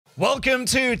Welcome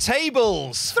to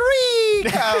Tables. 3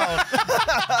 count.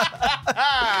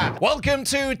 Welcome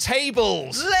to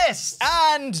Tables. Lists.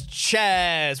 And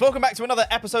Chairs. Welcome back to another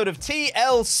episode of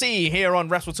TLC here on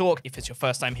WrestleTalk. If it's your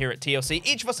first time here at TLC,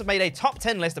 each of us have made a top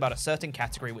 10 list about a certain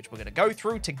category, which we're going to go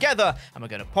through together, and we're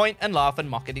going to point and laugh and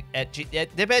mock it.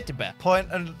 Point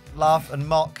and laugh and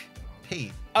mock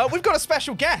Pete. We've got a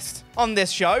special guest on this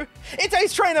show. It's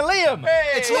Ace Trainer Liam.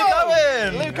 Hey, it's Luke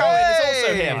Owen. Luke Owen is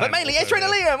also here, but mainly Ace Trainer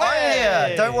Liam. I'm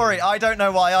here. Don't worry, I don't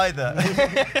know why either.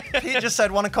 Pete just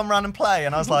said, want to come round and play?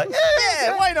 And I was like,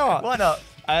 yeah, why not? Why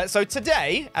not? So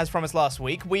today, as promised last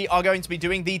week, we are going to be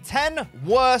doing the 10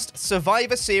 worst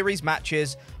Survivor Series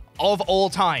matches of all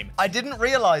time. I didn't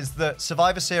realize that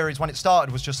Survivor Series, when it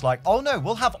started, was just like, oh no,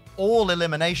 we'll have all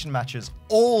elimination matches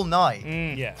all night.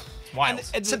 Yeah. Wild.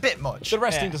 And It's a bit much. The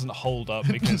wrestling doesn't hold up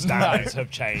because standards have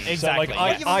changed. Exactly, So,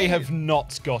 like, yeah. I have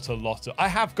not got a lot of... I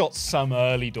have got some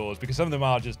early doors because some of them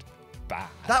are just bad.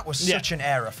 That was such an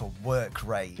era for work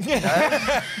rate. You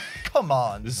know? Come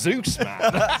on. Zeus,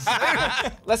 man.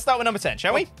 Let's start with number 10,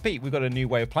 shall we? Pete, we've got a new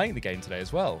way of playing the game today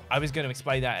as well. I was going to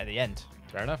explain that at the end.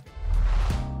 Fair enough.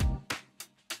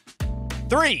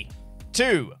 3,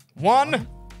 2, 1.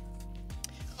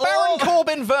 Baron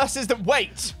Corbin versus the...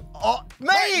 Wait. Oh,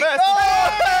 mate! versus-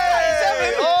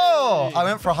 Oh, I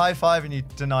went for a high five and you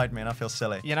denied me, and I feel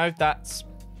silly. You know, that's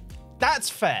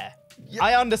fair. Yeah.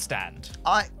 I understand.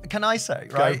 Can I say,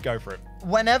 right? Go for it.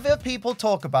 Whenever people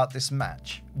talk about this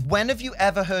match, when have you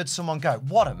ever heard someone go,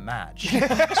 what a match?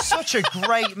 Such a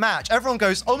great match. Everyone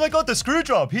goes, oh my God, the screw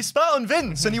job. He spat on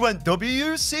Vince and he went,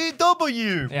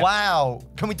 WCW. Yeah. Wow.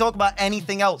 Can we talk about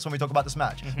anything else when we talk about this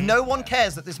match? No one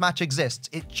cares that this match exists.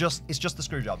 It's just the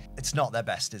screw job. It's not their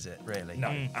best, is it, really? No.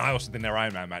 And I also think their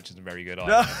Iron Man match isn't very good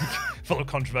either. Full of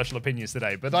controversial opinions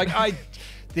today. But like, I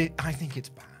think it's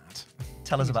bad.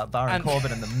 Tell us about Baron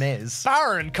Corbin and The Miz.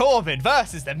 Baron Corbin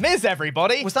versus the Miz,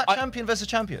 everybody. Was that champion versus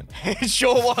champion? It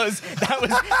sure was. That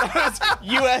was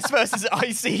US versus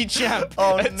IC champ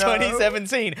at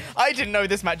 2017. I didn't know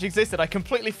this match existed. I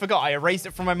completely forgot. I erased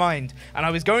it from my mind. And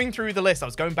I was going through the list. I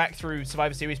was going back through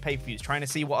Survivor Series pay-per-views, trying to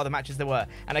see what other matches there were.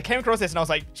 And I came across this and I was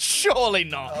like, surely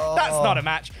not. That's not a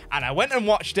match. And I went and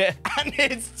watched it, and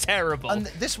it's terrible. And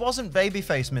this wasn't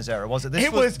babyface Miz era, was it?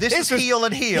 This This was heel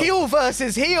and heel. Heel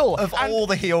versus heel. Of all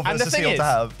the heel versus heel to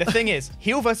have. The thing is,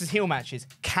 heel versus heel matches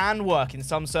can work in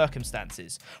some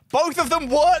circumstances. Both of them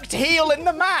worked heel in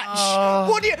the match.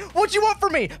 What do you want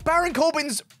from me? Baron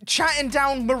Corbin's chatting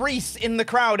down Maurice in the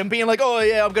crowd and being like, oh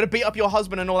yeah, I'm gonna beat up your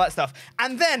husband and all that stuff.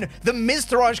 And then the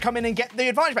Miztourage come in and get the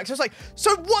advantage back. So it's like,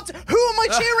 so what? Who am I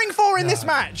cheering for in this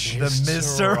match? The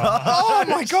Miztourage. Oh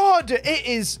my God,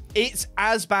 it's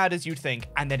as bad as you'd think,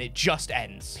 and then it just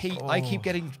ends. Pete, I keep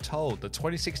getting told the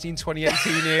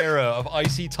 2016-2018 era of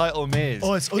IC title Miz.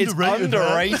 Oh, it's underrated,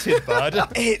 underrated, bud.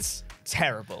 It's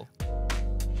terrible.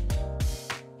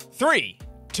 3,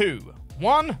 2,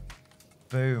 1.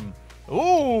 Boom.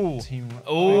 Ooh. Team.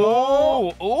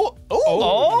 Ooh. Ooh.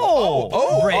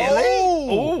 Ooh. Really?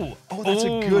 Ooh. Oh, that's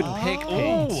a good pick,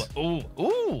 Pete.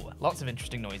 Ooh. Lots of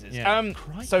interesting noises. Yeah.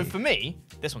 So for me,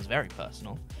 this one's very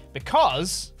personal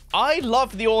because I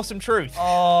loved The Awesome Truth.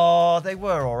 Oh, they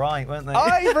were all right, weren't they?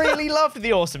 I really loved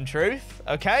The Awesome Truth,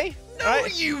 okay? No,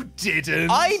 you didn't.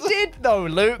 I did though,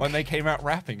 Luke. When they came out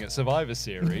rapping at Survivor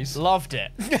Series. Loved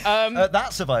it.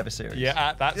 That Survivor Series. Yeah,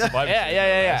 at that Survivor Series.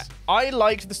 Yeah. I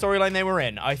liked the storyline they were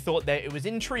in. I thought that it was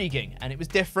intriguing and it was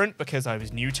different because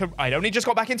I'd only just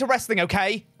got back into wrestling,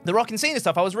 okay? The Rock and Cena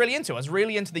stuff I was really into. I was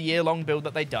really into the year-long build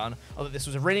that they'd done. I thought this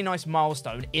was a really nice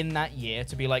milestone in that year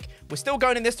to be like, we're still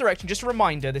going in this direction. Just a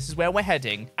reminder, this is where we're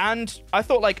heading. And I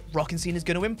thought like, Rock and Cena's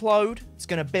going to implode. It's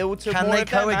going to build to Can more they of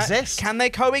their match. coexist? Can they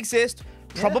coexist?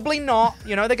 Probably not.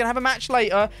 You know, they're going to have a match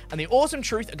later, and the Awesome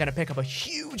Truth are going to pick up a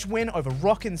huge win over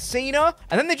Rock and Cena,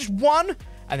 and then they just won,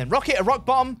 and then Rock hit a rock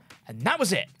bottom, and that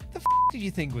was it. The f did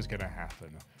you think was going to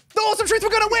happen? The Awesome Truth were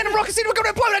going to win, and Rock and Cena were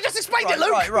going to implode. I just explained it,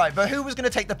 Luke. Right. But who was going to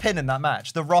take the pin in that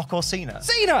match? The Rock or Cena?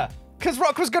 Cena. Because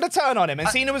Rock was going to turn on him, and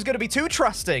Cena was going to be too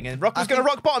trusting, and Rock was going to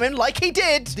rock bottom him like he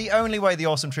did. The only way the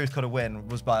Awesome Truth could have won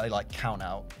was by, like, count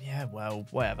out. Yeah, well,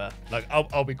 whatever. Look,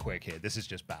 I'll be quick here. This is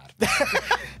just bad.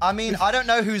 I mean, I don't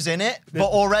know who's in it, but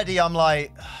already I'm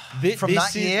like, from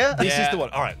that year? This is the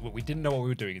one. All right, well, we didn't know what we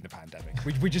were doing in the pandemic.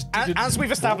 We just didn't. As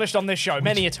we've established on this show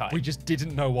many a time. We just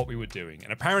didn't know what we were doing.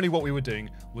 And apparently what we were doing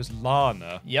was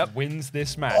Lana wins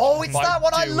this match. Oh, it's that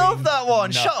one. I love that one.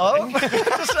 Nothing.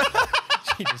 Shut up.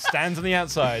 She just stands on the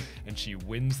outside and she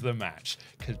wins the match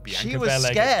because Bianca was Belair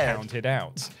scared. gets counted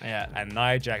out. Yeah. And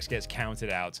Nia Jax gets counted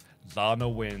out. Lana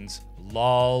wins.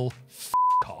 Lol.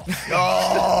 off.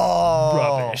 Oh,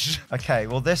 Rubbish. Okay,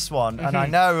 well, this one, and I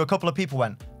know a couple of people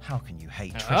went, how can you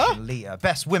hate Trish and Lita?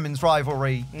 Best women's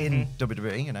rivalry in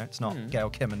WWE. You know, it's not Gail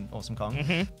Kim and Awesome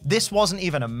Kong. This wasn't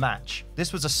even a match.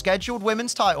 This was a scheduled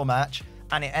women's title match,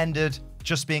 and it ended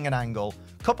just being an angle.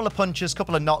 Couple of punches,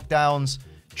 couple of knockdowns.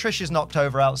 Trish is knocked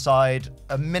over outside.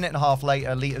 A minute and a half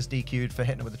later, Lita's DQ'd for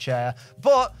hitting her with a chair.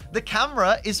 But the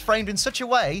camera is framed in such a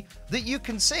way that you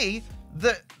can see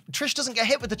that Trish doesn't get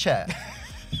hit with the chair.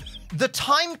 The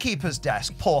timekeeper's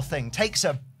desk, poor thing, takes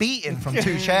a beating from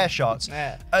 2 chair shots.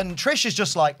 And Trish is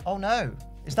just like, oh no,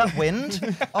 is that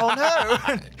wind? Oh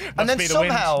no. And then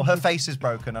somehow her face is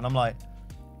broken. And I'm like,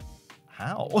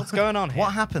 how? What's going on here?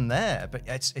 What happened there? But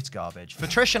it's garbage. For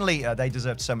Trish and Lita, they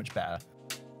deserved so much better.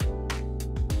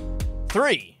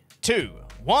 3, 2,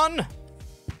 1.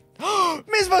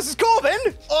 Miz versus Corbin?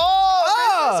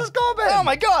 Oh, Miz versus Corbin! Oh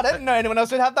my god, I didn't know anyone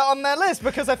else would have that on their list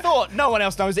because I thought no one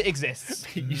else knows it exists.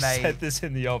 You said this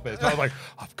in the office. I was like,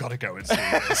 I've got to go and see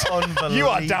this. Unbelievable. You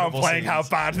are downplaying scenes. how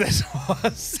bad this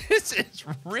was. This is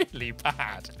really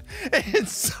bad.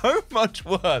 It's so much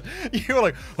worse. You were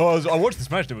like, oh, I watched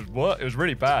this match. It was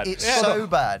really bad. It's so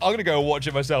bad. I'm going to go and watch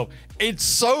it myself. It's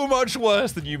so much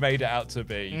worse than you made it out to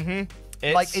be.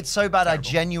 It's so bad. Terrible. I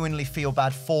genuinely feel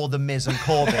bad for the Miz and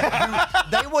Corbin.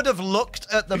 They would have looked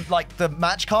at the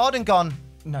match card and gone,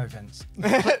 no, Vince.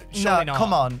 No,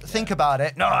 come on, think about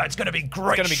it. No, it's going to be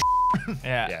great. It's gonna be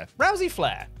yeah. Rousey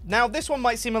Flair. Now, this one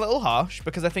might seem a little harsh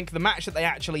because I think the match that they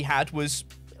actually had was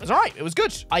all right. It was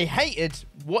good. I hated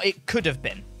what it could have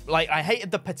been. Like, I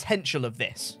hated the potential of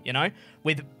this, you know?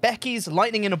 With Becky's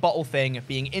lightning in a bottle thing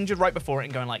being injured right before it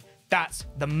and going like, that's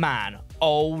the man.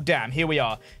 Oh, damn, here we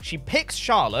are. She picks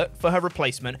Charlotte for her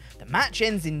replacement. The match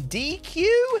ends in DQ.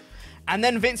 And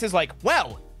then Vince is like,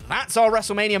 well, that's our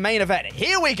WrestleMania main event.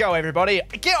 Here we go, everybody.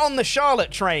 Get on the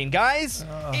Charlotte train, guys.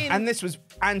 And this was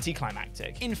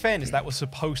anticlimactic. In fairness, that was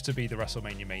supposed to be the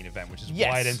WrestleMania main event, which is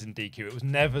why it ends in DQ. It was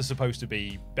never supposed to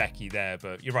be Becky there,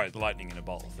 but you're right, the lightning in a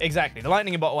bottle thing. Exactly, the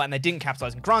lightning in a bottle, and they didn't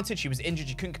capitalize. And granted, she was injured,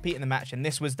 she couldn't compete in the match, and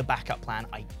this was the backup plan.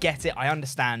 I get it, I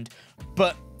understand,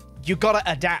 but you gotta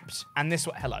adapt, and this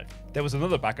hello. There was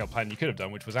another backup plan you could have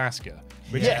done, which was Asuka,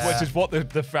 which is what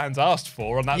the fans asked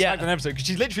for on that SmackDown episode, because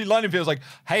she's literally lining feels like,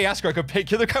 hey, Asuka, I could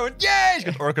pick you, they're going, yeah! She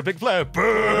goes, or I could pick Flair,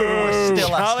 boom!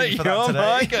 Still asking for that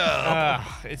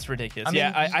today. It's ridiculous. I mean,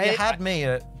 you had me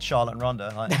at Charlotte and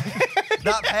Ronda. Like,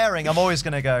 that pairing, I'm always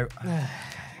gonna go,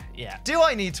 yeah. Do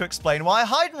I need to explain why a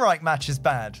Heidenreich match is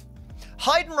bad?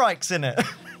 Heidenreich's in it.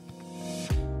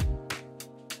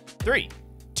 3,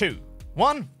 2,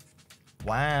 1.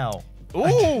 Wow.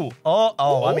 Ooh.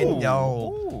 I mean,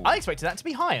 no. I expected that to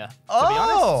be higher, to be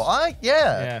honest.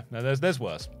 Yeah, no, there's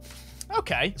worse.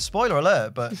 Okay. Spoiler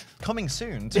alert, but coming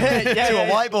soon to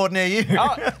a whiteboard near you.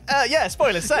 Yeah,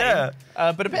 spoilers, same.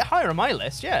 But a bit higher on my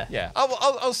list, yeah. Yeah,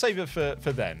 I'll save it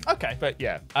for then. Okay. But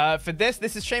yeah. For this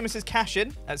is Sheamus's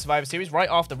cash-in at Survivor Series right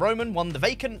after Roman won the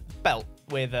vacant belt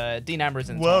with Dean Ambrose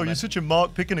in the tournament. You're such a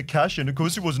mark picking a cash-in. Of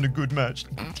course it wasn't a good match.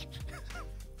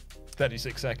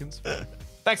 36 seconds.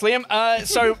 Thanks, Liam.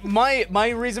 So my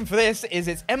reason for this is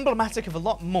it's emblematic of a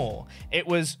lot more. It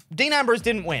was Dean Ambrose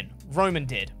didn't win. Roman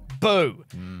did. Boo.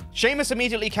 Sheamus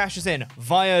immediately cashes in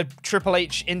via Triple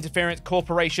H interference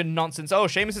corporation nonsense. Oh,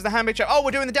 Sheamus is the handpicked show. Oh, we're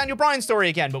doing the Daniel Bryan story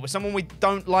again, but with someone we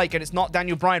don't like and it's not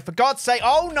Daniel Bryan. For God's sake,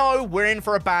 oh no, we're in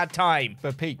for a bad time.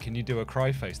 But Pete, can you do a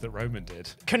cry face that Roman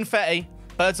did? Confetti,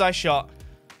 bird's eye shot.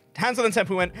 Hands on the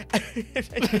temple went.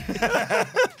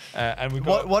 And we've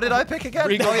got what did I pick again?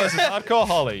 Regal versus Hardcore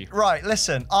Holly. Right,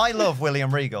 listen, I love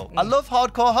William Regal. I love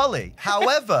Hardcore Holly.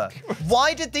 However,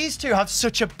 why did these two have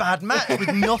such a bad match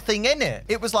with nothing in it?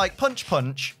 It was like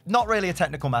punch, not really a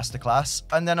technical masterclass.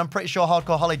 And then I'm pretty sure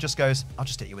Hardcore Holly just goes, I'll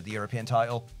just hit you with the European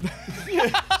title.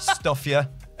 Stuff you.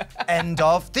 End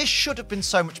of. This should have been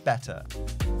so much better.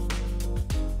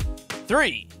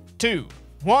 3, 2,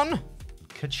 1.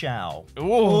 Ka-chow.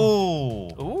 Ooh.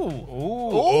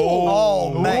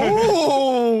 Oh, mate.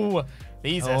 Ooh.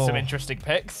 These are some interesting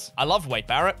picks. I love Wade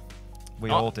Barrett. We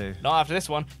all do. Not after this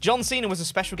one. John Cena was a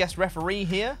special guest referee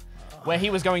here, where he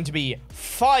was going to be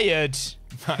fired.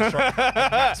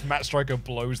 Matt Striker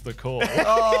blows the call.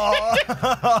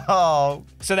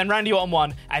 So then Randy Orton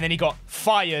won, and then he got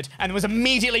fired, and was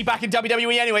immediately back in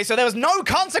WWE anyway, so there was no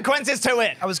consequences to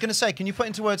it. I was going to say, can you put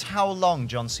into words how long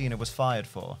John Cena was fired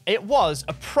for? It was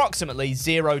approximately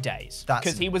 0 days,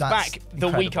 because he was back the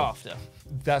week after.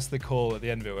 that's the call at the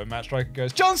end of it when Matt Striker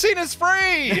goes, John Cena's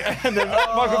free! And then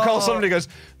Michael Cole suddenly goes,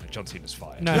 no, John Cena's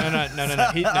fired. No.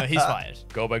 He's fired.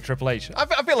 Goldberg Triple H.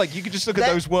 I feel like you could just look at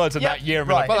those words in that year and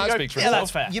be like, well, that speaks for itself.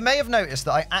 That's fair. You may have noticed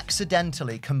that I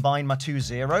accidentally combined my 2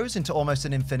 zeros into almost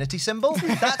an infinity symbol.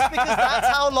 That's because that's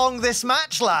how long this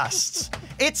match lasts.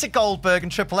 It's a Goldberg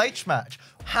and Triple H match.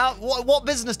 What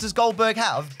business does Goldberg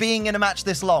have being in a match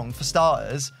this long, for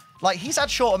starters? Like, he's had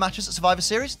shorter matches at Survivor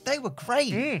Series. They were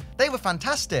great. They were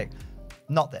fantastic.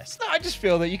 Not this. No, I just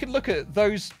feel that you can look at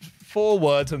those 4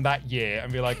 words in that year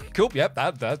and be like, cool, yep,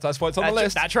 that's why it's on the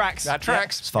list. That tracks. That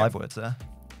tracks. It's 5 words there.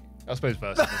 I suppose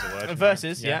versus is a word.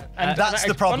 Versus, yeah. And that's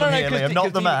the problem here, Liam,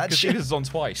 not the match. Because Cena's on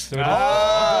twice. So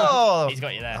Oh! He's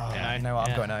got you there. You know what?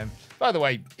 I'm going home. By the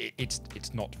way,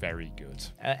 it's not very good.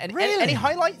 Any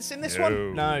highlights in this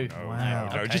one? No. Wow.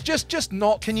 No. Okay. Just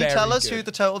not. Can you tell us who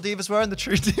the Total Divas were and the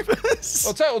True Divas?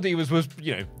 Well, Total Divas was,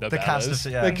 the cast Bellas.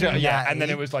 of, yeah. And then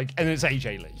it was like, and it's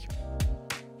AJ Lee.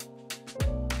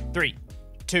 3,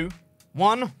 2,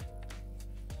 1.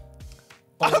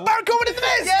 Baron Corbin in the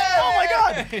Miz! Yeah! Oh my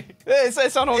god!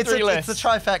 It's on all 3 lists. It's a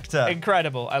trifecta.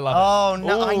 Incredible. I love Oh it.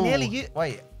 no! I Ooh. nearly.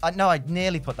 Wait. I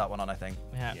nearly put that one on. I think.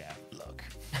 Yeah. Look.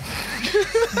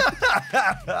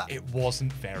 It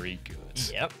wasn't very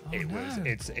good. Yep.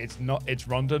 It's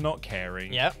Ronda not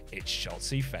caring. Yep. It's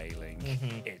Shotzi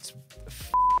failing. It's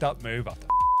f***ed up move after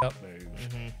f***ed up move.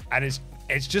 And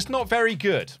it's just not very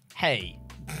good. Hey,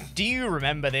 do you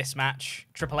remember this match?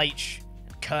 Triple H,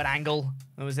 Kurt Angle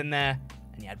that was in there,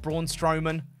 and you had Braun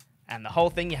Strowman, and the whole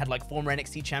thing, you had like former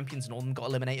NXT champions and all of them got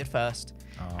eliminated first.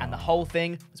 And the whole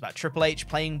thing was about Triple H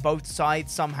playing both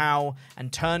sides somehow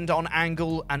and turned on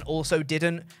Angle and also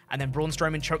didn't. And then Braun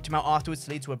Strowman choked him out afterwards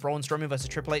to lead to a Braun Strowman versus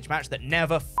Triple H match that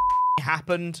never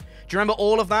happened. Do you remember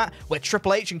all of that? Where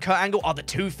Triple H and Kurt Angle are the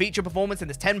 2 feature performers in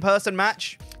this 10-person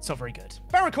match? It's not very good.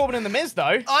 Baron Corbin and The Miz, though.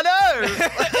 I know!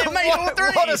 It made all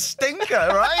 3. What a stinker,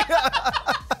 right?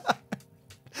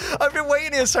 I've been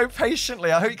waiting here so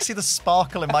patiently. I hope you can see the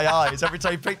sparkle in my eyes every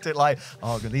time you picked it, like,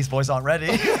 oh, these boys aren't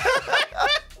ready.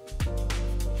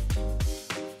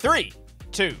 3,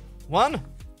 2, 1.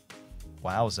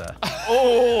 Wowza.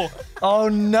 Oh! Oh,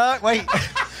 no. Wait.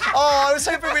 Oh, I was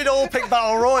hoping we'd all pick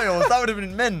Battle Royals. That would have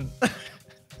been mint.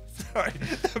 Sorry,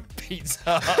 the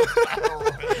Pizza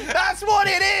Hut. That's what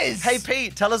it is! Hey,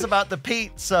 Pete, tell us about the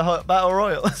Pizza Hut Battle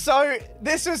Royal. So,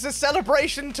 this was a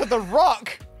celebration to The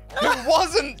Rock, who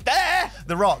wasn't there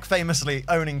The Rock famously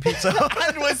owning Pizza Hut.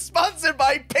 and was sponsored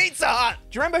by Pizza Hut.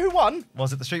 Do you remember who won?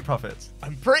 Was it the Street Profits?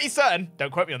 I'm pretty certain,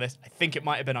 don't quote me on this, I think it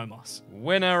might have been Omos.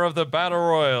 Winner of the Battle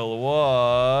Royal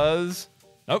was...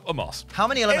 Nope, Omos. How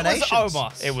many eliminations? It was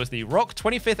Omos. It was the Rock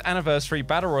 25th Anniversary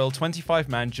Battle Royal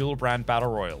 25-man dual brand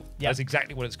Battle Royal. Yep. That's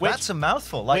exactly what it's called. That's a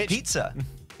mouthful, like pizza.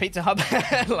 Pizza Hut,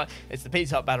 it's the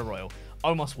Pizza Hut Battle Royal.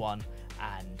 Omos won,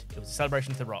 and it was a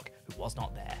celebration to The Rock, who was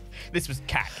not there. This was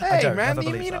CAC. Hey, don't man, never the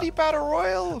believe Immunity that. Battle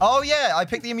Royal. Oh, yeah, I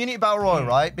picked the Immunity Battle Royal,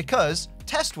 right? Because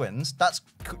test wins, that's,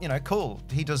 cool.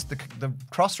 He does the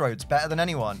crossroads better than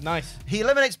anyone. Nice. He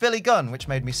eliminates Billy Gunn, which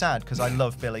made me sad, because I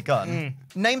love Billy Gunn.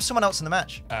 Name someone else in the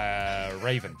match.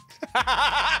 Raven.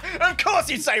 Of course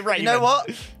you'd say Raven. You know what?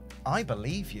 I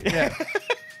believe you. Yeah.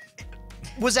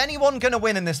 Was anyone going to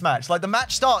win in this match? Like, the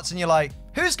match starts and you're like,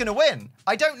 who's going to win?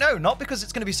 I don't know. Not because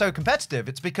it's going to be so competitive.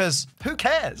 It's because who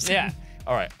cares? Yeah.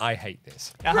 All right, I hate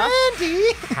this.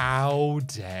 Randy! How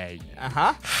dare you?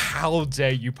 Uh-huh. How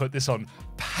dare you put this on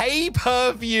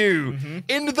pay-per-view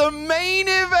in the main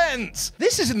event?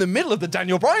 This is in the middle of the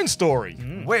Daniel Bryan story.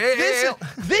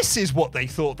 This is what they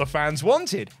thought the fans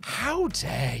wanted. How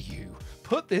dare you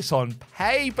put this on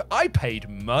pay? I paid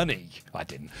money. I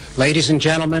didn't. Ladies and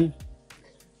gentlemen,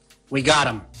 we got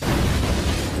him.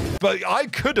 But I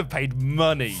could have paid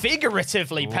money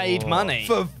Figuratively paid money.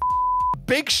 for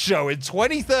Big Show in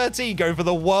 2013 going for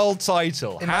the world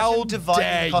title. Imagine How dividing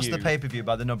dare the cost you? of the pay-per-view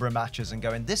by the number of matches and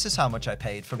going, this is how much I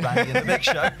paid for Randy and the Big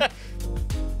Show.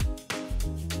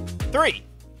 3,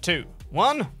 2,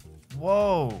 1.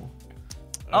 Whoa.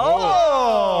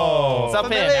 Oh! It's up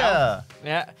familiar. here now.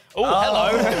 Yeah. Oh,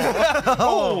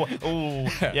 hello. Oh,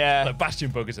 yeah. The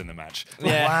Bastion Booger's in the match.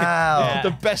 Yeah. Wow. Yeah.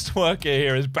 The best worker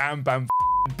here is Bam Bam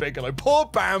Bigelow. Poor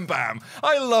Bam Bam.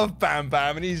 I love Bam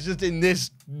Bam, and he's just in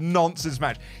this nonsense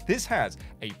match. This has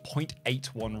a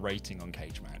 0.81 rating on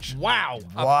Cage Match. Wow.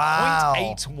 Wow.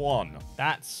 0.81.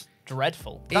 That's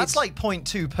dreadful. That's like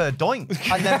 0.2 per doink,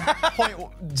 and then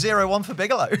 0.01 for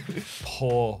Bigelow.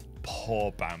 Poor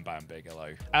Poor Bam Bam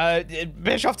Bigelow.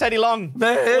 Bischoff Teddy Long. We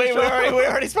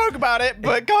already spoke about it,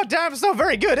 but goddamn, it's not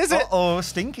very good, is it? Oh,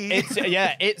 stinky.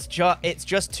 It's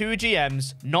just two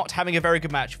GMs not having a very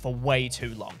good match for way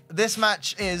too long. This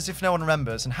match is, if no one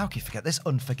remembers, and how can you forget this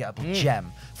unforgettable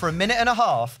gem? For a minute and a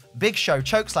half, Big Show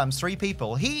chokeslams 3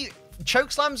 people. He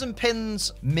chokeslams and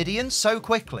pins Midian so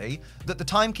quickly that the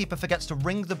timekeeper forgets to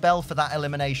ring the bell for that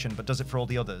elimination, but does it for all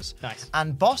the others. Nice.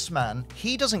 And Bossman,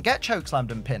 he doesn't get chokeslammed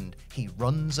and pinned. He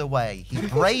runs away. He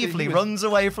bravely runs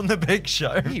away from the Big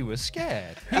Show. He was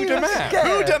scared. Who the man?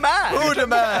 Who the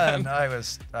man? I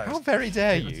was How very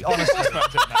dare you? Honestly.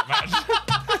 that match.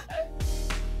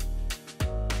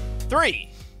 3,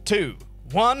 2,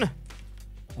 1.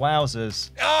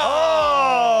 Wowzers.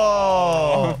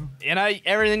 Oh! You know,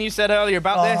 everything you said earlier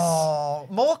about this. Oh,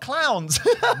 more clowns.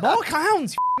 More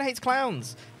clowns. Hates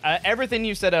clowns. Everything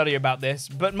you said earlier about this,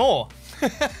 but more.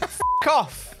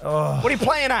 Off. What are you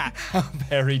playing at? How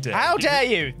very dare How you. dare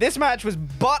you? This match was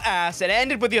butt ass. It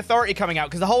ended with the Authority coming out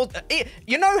because the whole.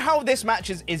 You know how this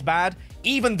match is bad?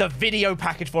 Even the video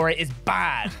package for it is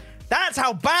bad. That's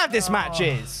how bad this match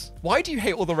is. Why do you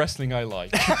hate all the wrestling I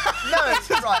like? No, it's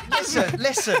right.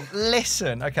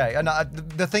 Listen. Okay, and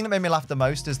the thing that made me laugh the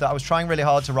most is that I was trying really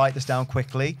hard to write this down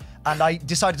quickly, and I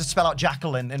decided to spell out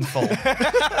Jacqueline in full.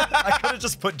 I could have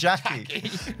just put Jackie.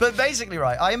 But basically,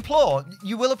 right, I implore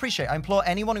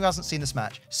anyone who hasn't seen this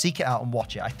match, seek it out and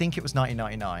watch it. I think it was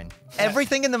 1999.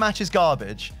 Everything in the match is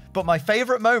garbage, but my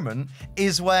favorite moment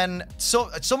is when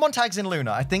someone tags in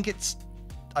Luna.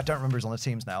 I don't remember who's on the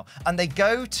teams now. And they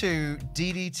go to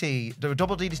DDT, the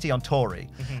double DDT on Tori.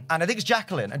 And I think it's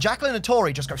Jacqueline. And Jacqueline and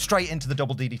Tori just go straight into the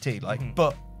double DDT.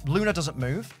 But Luna doesn't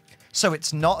move. So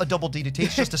it's not a double DDT,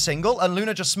 it's just a single. And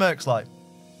Luna just smirks like,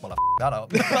 well, I that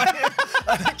up.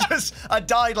 I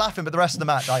died laughing, but the rest of the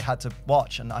match I had to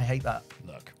watch, and I hate that.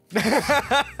 Look.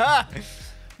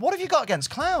 What have you got against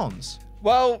clowns?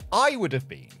 Well, I would have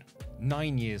been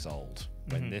 9 years old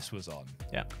when this was on.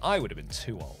 Yeah. I would have been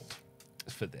too old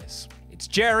for this. It's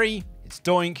Jerry, it's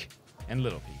Doink, and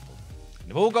Little People. And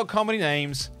they've all got comedy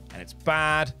names, and it's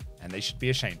bad, and they should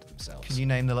be ashamed of themselves. Can you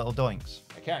name the little doinks?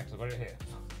 I can, because I've got it here.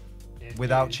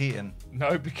 Without cheating?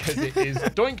 No, because it is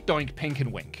Doink, Doink, Pink,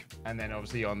 and Wink. And then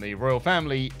obviously on the Royal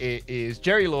Family, it is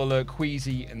Jerry Lawler,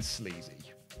 Queasy, and Sleazy.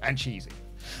 And Cheesy.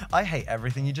 I hate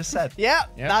everything you just said. Yeah,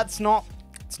 Yeah. it's not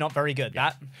very good.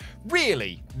 That.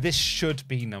 Really, this should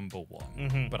be number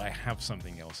 1, but I have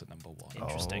something else at number 1.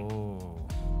 Interesting. Oh.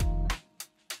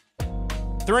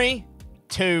 3,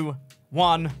 2,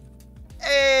 1.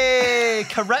 Hey,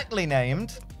 correctly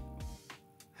named.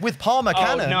 With Palmer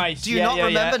Cannon. Nice. Do you not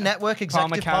remember network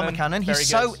executive Palmer Cannon? He's Very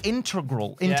so good.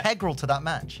 integral to that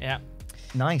match. Yeah.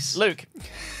 Nice. Luke,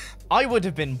 I would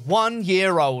have been 1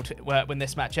 year old when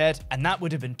this match aired, and that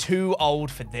would have been too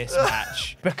old for this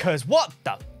match. Because what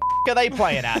the are they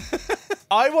playing at?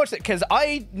 I watched it because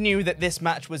I knew that this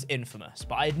match was infamous,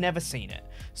 but I had never seen it.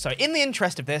 So in the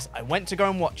interest of this, I went to go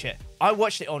and watch it. I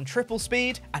watched it on triple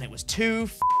speed, and it was too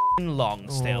long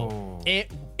still. Oh. It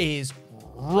is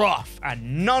rough,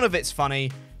 and none of it's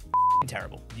funny.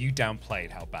 Terrible. You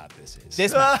downplayed how bad this is.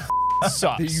 This match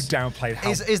sucks. You downplayed how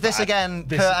Is this bad again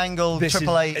this- Kurt Angle, this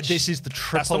Triple is- H? This is the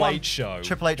Triple one. H show.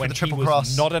 Triple H with when the triple he was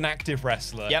cross. not an active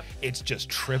wrestler. Yep. It's just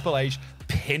Triple H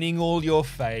pinning all your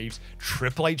faves,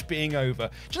 Triple H being over.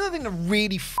 Do you know the thing that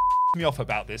really me off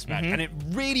about this match? And it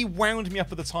really wound me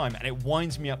up at the time, and it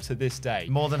winds me up to this day.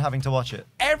 More than having to watch it.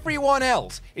 Everyone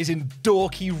else is in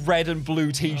dorky red and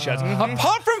blue t-shirts.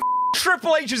 Apart from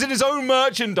Triple H is in his own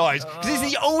merchandise, because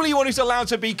he's the only one who's allowed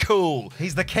to be cool.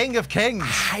 He's the king of kings. I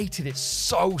hated it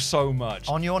so much.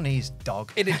 On your knees,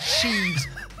 dog. It achieves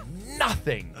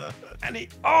nothing. And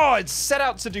it's set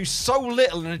out to do so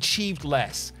little and achieved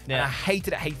less. And Yeah. I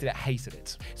hated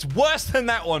it. It's worse than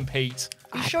that one, Pete.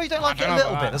 Are you sure you don't like it a don't know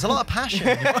little about bit? that. There's a lot of passion.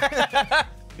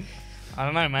 I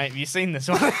don't know, mate. Have you seen this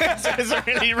one? It's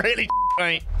really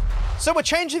funny. So we're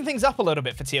changing things up a little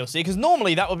bit for TLC, because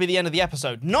normally that would be the end of the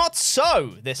episode. Not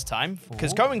so this time,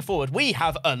 because going forward, we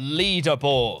have a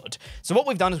leaderboard. So what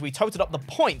we've done is we totaled up the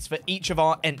points for each of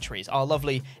our entries. Our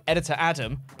lovely editor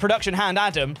Adam, production hand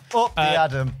Adam, Up the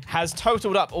Adam. has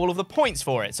totaled up all of the points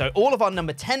for it. So all of our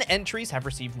number 10 entries have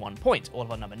received 1 point. All of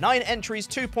our number 9 entries,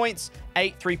 2 points,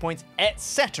 8, 3 points,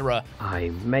 etc. I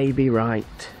may be right.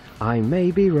 I may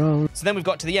be wrong. So then we've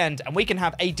got to the end, and we can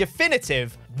have a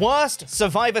definitive worst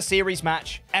Survivor Series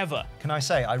match ever. Can I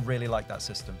say, I really like that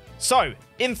system. So,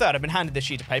 in third, I've been handed this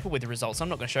sheet of paper with the results. I'm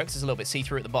not going to show it because it's a little bit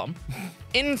see-through at the bottom.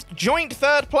 In joint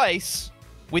third place,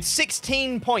 with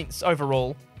 16 points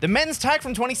overall. The men's tag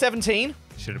from 2017,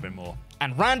 Should have been more.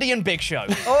 and Randy and Big Show.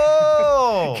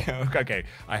 Oh! Okay,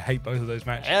 I hate both of those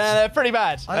matches. They're pretty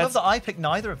bad. I love that I picked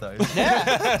neither of those.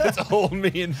 That's all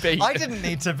me and Pete. I didn't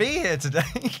need to be here today.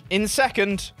 In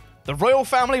second, the Royal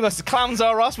Family versus Clowns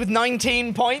R Us with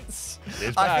 19 points.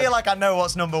 I feel like I know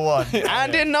what's number one.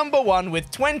 And in number 1 with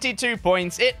 22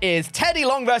 points, it is Teddy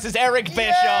Long versus Eric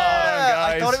Bischoff. Yeah!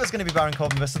 I guys. thought it was going to be Baron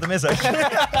Corbin versus The Miz. actually.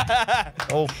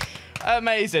 Oh.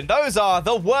 Amazing. Those are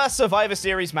the worst Survivor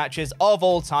Series matches of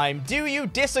all time. Do you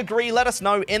disagree? Let us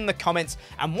know in the comments.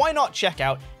 And why not check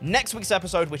out next week's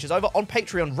episode, which is over on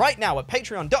Patreon right now at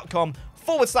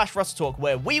patreon.com/WrestleTalk,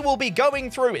 where we will be going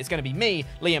through, it's going to be me,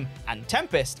 Liam, and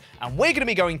Tempest, and we're going to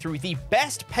be going through the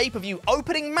best pay-per-view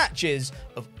opening matches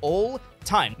of all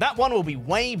time. That one will be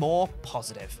way more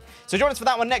positive. So join us for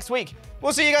that one next week.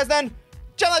 We'll see you guys then.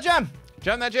 Jam that jam.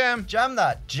 Jam that jam. Jam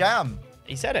that. Jam.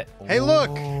 He said it. Hey, look.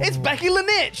 It's Becky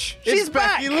Lynch. She's It's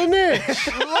back. Becky Lynch.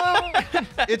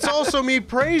 It's also me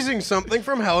praising something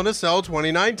from Hell in a Cell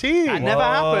 2019. That never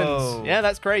Whoa. happens. Yeah,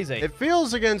 that's crazy. It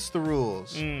feels against the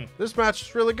rules. This match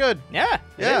is really good. Yeah, it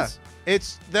Yeah. is.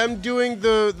 It's them doing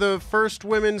the first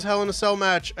women's Hell in a Cell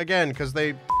match again because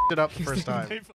they it up the first time.